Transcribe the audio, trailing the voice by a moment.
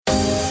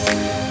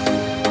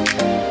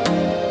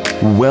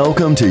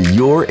Welcome to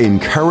your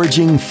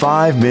encouraging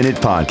 5-minute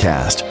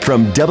podcast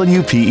from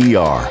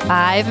WPER.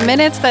 5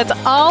 minutes, that's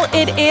all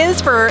it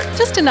is for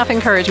just enough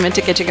encouragement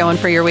to get you going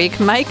for your week.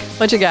 Mike,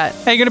 what you got?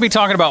 Hey, going to be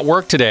talking about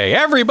work today.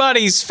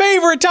 Everybody's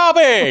favorite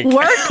topic.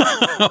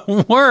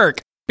 Work?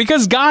 Work.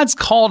 Because God's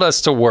called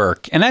us to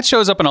work, and that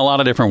shows up in a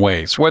lot of different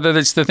ways, whether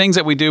it's the things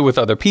that we do with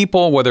other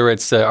people, whether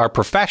it's our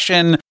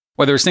profession,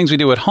 whether it's things we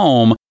do at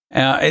home,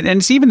 and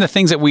it's even the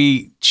things that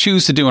we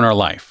choose to do in our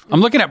life.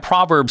 I'm looking at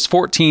Proverbs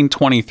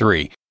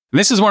 14:23. And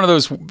this is one of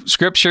those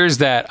scriptures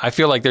that I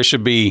feel like there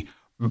should be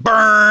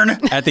burn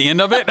at the end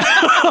of it.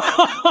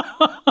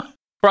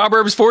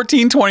 Proverbs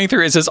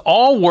 14:23, it says,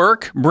 all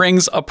work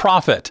brings a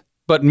profit,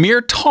 but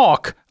mere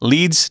talk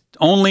leads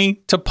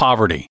only to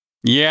poverty.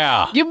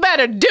 Yeah. You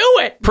better do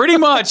it. Pretty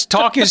much.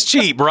 Talk is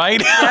cheap,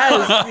 right?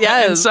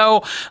 Yes. And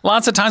so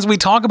lots of times we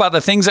talk about the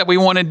things that we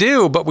want to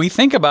do, but we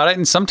think about it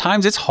and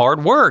sometimes it's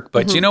hard work.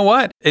 But you know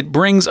what? It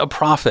brings a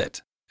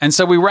profit. And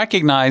so we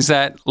recognize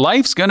that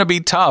life's going to be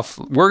tough.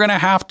 We're going to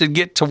have to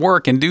get to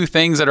work and do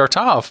things that are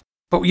tough,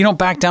 but you don't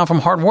back down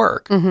from hard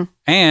work.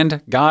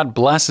 And God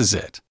blesses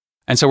it.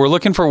 And so we're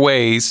looking for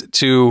ways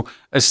to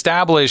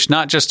establish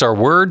not just our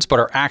words, but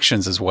our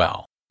actions as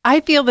well.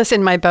 I feel this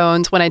in my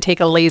bones when I take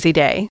a lazy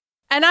day.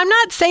 And I'm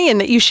not saying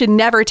that you should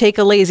never take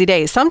a lazy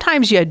day.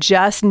 Sometimes you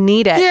just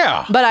need it.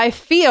 Yeah. But I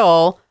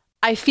feel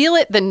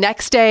it the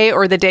next day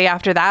or the day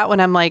after that when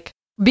I'm like,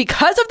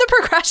 because of the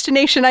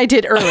procrastination I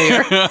did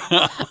earlier,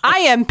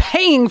 I am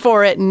paying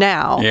for it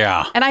now.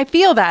 Yeah. And I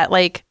feel that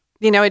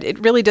it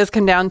really does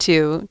come down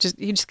to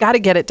you just got to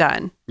get it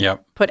done.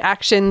 Yep. Put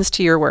actions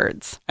to your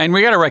words. And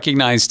we got to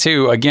recognize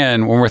too,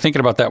 again, when we're thinking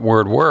about that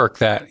word work,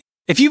 that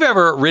if you've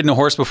ever ridden a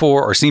horse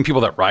before or seen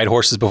people that ride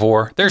horses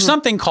before, there's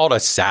something called a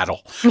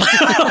saddle.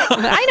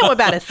 I know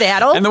about a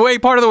saddle. And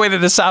part of the way that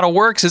the saddle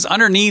works is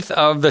underneath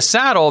of the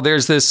saddle,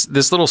 there's this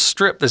little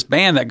strip, this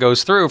band that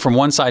goes through from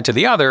one side to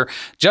the other,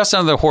 just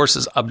under the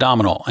horse's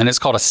abdominal. And it's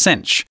called a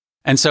cinch.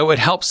 And so it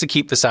helps to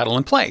keep the saddle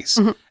in place.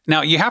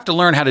 Now, you have to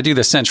learn how to do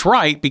the cinch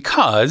right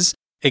because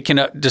it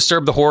can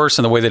disturb the horse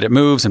and the way that it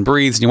moves and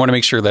breathes, and you want to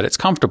make sure that it's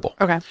comfortable.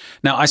 Okay.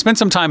 Now, I spent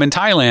some time in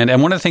Thailand,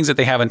 and one of the things that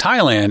they have in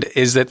Thailand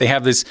is that they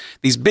have these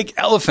big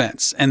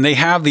elephants, and they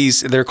have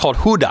they're called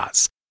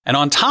hudas. And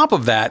on top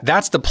of that,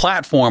 that's the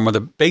platform or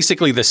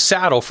basically the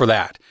saddle for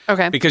that.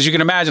 Okay. Because you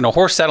can imagine a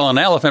horse saddle on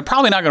an elephant,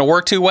 probably not going to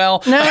work too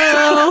well. No,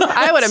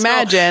 I would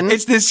imagine.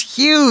 It's this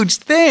huge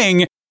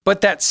thing,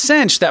 but that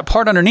cinch, that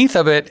part underneath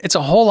of it, it's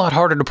a whole lot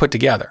harder to put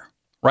together.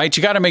 Right?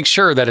 You got to make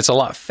sure that it's a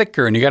lot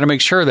thicker and you got to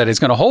make sure that it's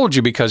going to hold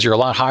you because you're a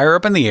lot higher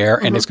up in the air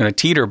and it's going to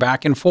teeter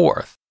back and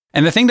forth.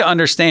 And the thing to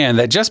understand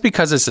that just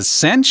because it's a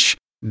cinch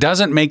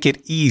doesn't make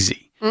it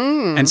easy.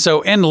 And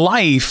so in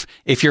life,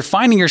 if you're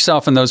finding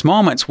yourself in those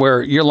moments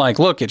where you're like,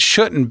 look, it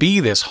shouldn't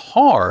be this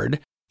hard,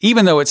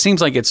 even though it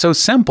seems like it's so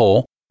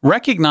simple,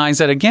 recognize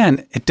that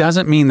again, it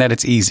doesn't mean that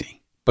it's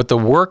easy, but the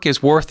work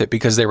is worth it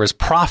because there is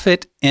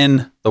profit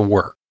in the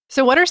work.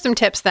 So what are some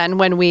tips then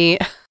when we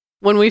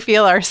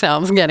feel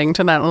ourselves getting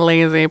to that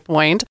lazy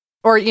point,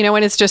 or,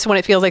 when it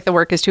feels like the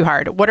work is too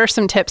hard? What are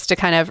some tips to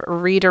kind of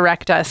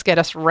redirect us, get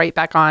us right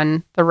back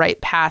on the right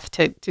path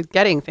to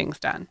getting things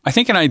done? I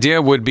think an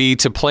idea would be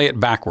to play it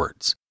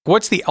backwards.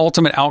 What's the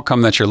ultimate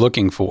outcome that you're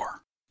looking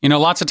for?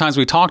 Lots of times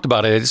we talked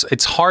about it.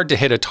 It's hard to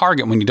hit a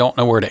target when you don't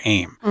know where to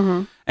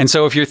aim. And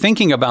so if you're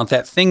thinking about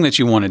that thing that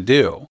you want to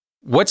do,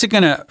 what's it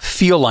going to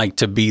feel like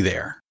to be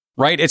there?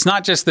 Right? It's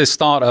not just this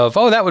thought of,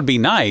 oh, that would be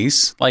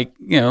nice. Like,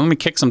 let me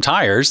kick some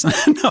tires.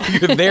 No,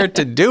 you're there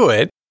to do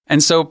it.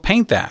 And so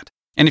paint that.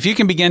 And if you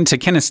can begin to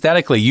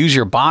kinesthetically use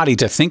your body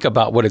to think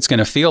about what it's going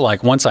to feel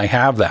like once I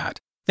have that,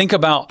 think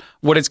about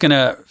what it's going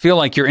to feel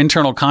like, your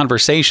internal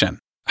conversation,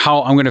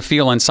 how I'm going to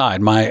feel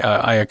inside, my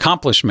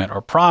accomplishment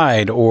or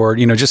pride or,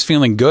 just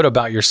feeling good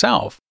about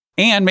yourself.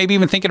 And maybe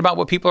even thinking about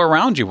what people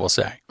around you will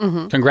say.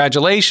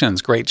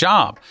 Congratulations, great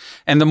job.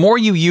 And the more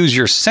you use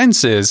your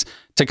senses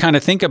to kind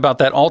of think about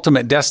that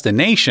ultimate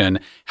destination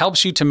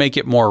helps you to make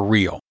it more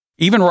real.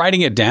 Even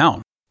writing it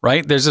down,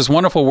 right? There's this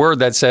wonderful word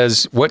that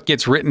says what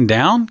gets written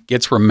down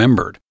gets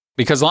remembered.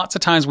 Because lots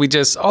of times we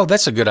just, oh,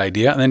 that's a good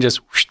idea. And then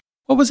just,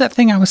 what was that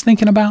thing I was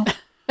thinking about?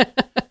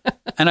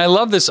 And I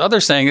love this other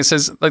saying. It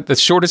says, like, the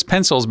shortest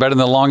pencil is better than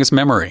the longest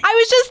memory. I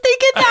was just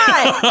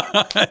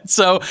thinking that.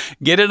 So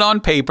get it on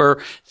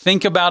paper.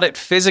 Think about it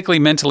physically,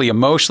 mentally,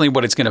 emotionally,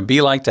 what it's going to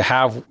be like to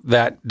have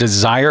that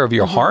desire of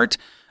your heart.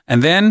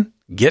 And then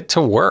get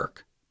to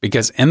work,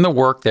 because in the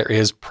work, there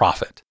is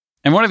profit.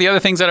 And one of the other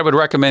things that I would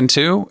recommend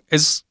too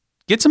is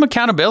get some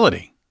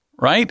accountability,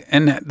 right?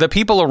 And the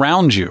people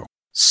around you,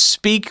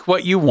 speak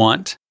what you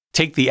want,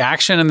 take the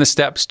action and the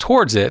steps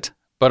towards it,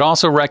 but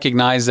also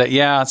recognize that,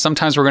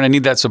 sometimes we're going to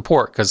need that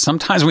support because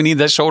sometimes we need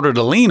that shoulder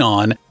to lean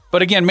on.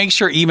 But again, make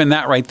sure even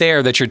that right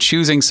there, that you're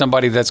choosing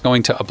somebody that's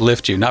going to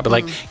uplift you, not be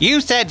like, you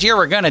said you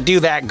were going to do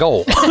that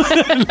goal.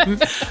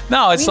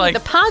 No, it's like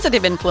the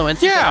positive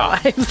influence in our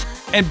lives.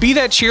 And be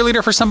that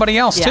cheerleader for somebody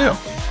else too.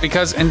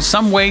 Because in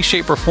some way,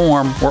 shape, or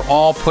form, we're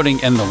all putting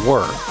in the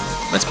work.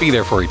 Let's be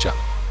there for each other.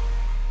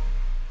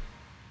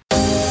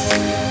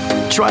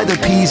 Try the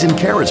Peas and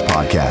Carrots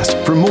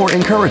podcast for more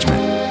encouragement.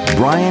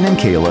 Brian and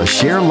Kayla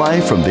share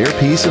life from their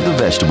piece of the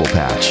vegetable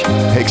patch.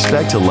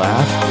 Expect to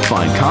laugh,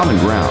 find common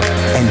ground,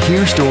 and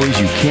hear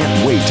stories you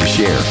can't wait to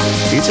share.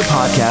 It's a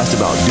podcast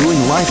about doing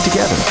life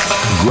together,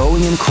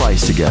 growing in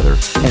Christ together,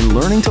 and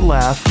learning to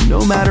laugh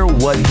no matter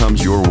what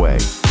comes your way.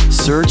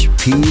 Search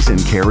Peas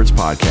and Carrots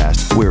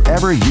podcast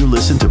wherever you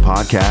listen to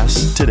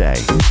podcasts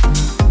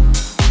today.